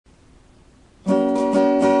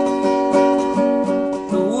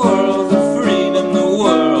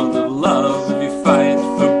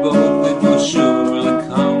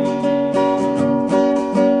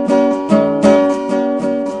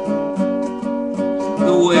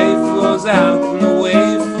The wave flows out and the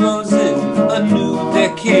wave flows in. A new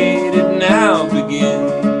decade it now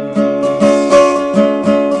begins.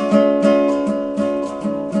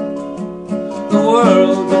 The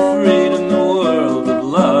world of freedom, the world of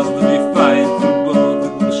love. If we fight for both,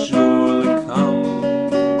 it will surely come.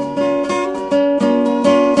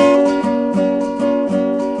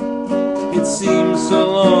 It seems so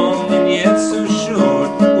long and yet so short.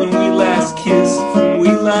 When we last kissed, when we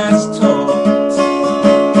last talked.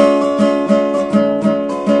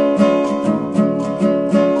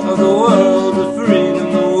 Of the world of freedom,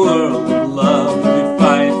 the world of love. If we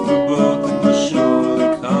fight for both, it will surely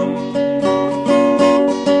come.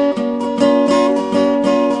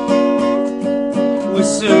 We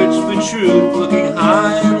searched for truth, looking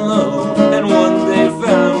high and low, and one day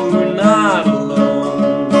found we were not alone.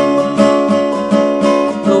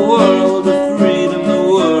 The world of freedom, the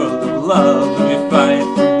world of love. If we fight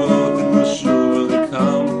for both, it will surely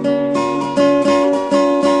come.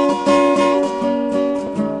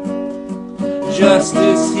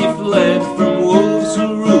 Justice, he fled from wolves who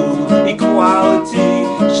rule. Equality,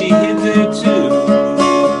 she hid there too.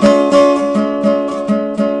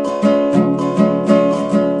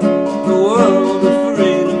 The world of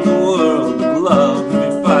freedom, the world of love. If we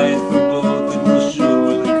fight for both, it will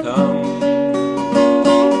surely come.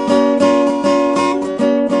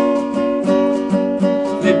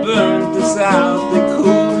 They burned us out, they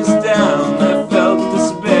cooled us down. I felt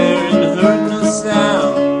despair and heard no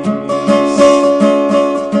sound.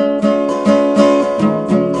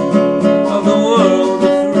 Of the world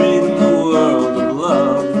of freedom, the world of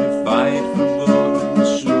love. If we fight for both, it will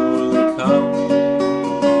surely come.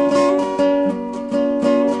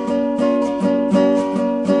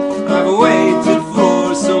 I've waited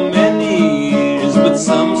for so many years, but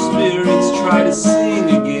some spirits try to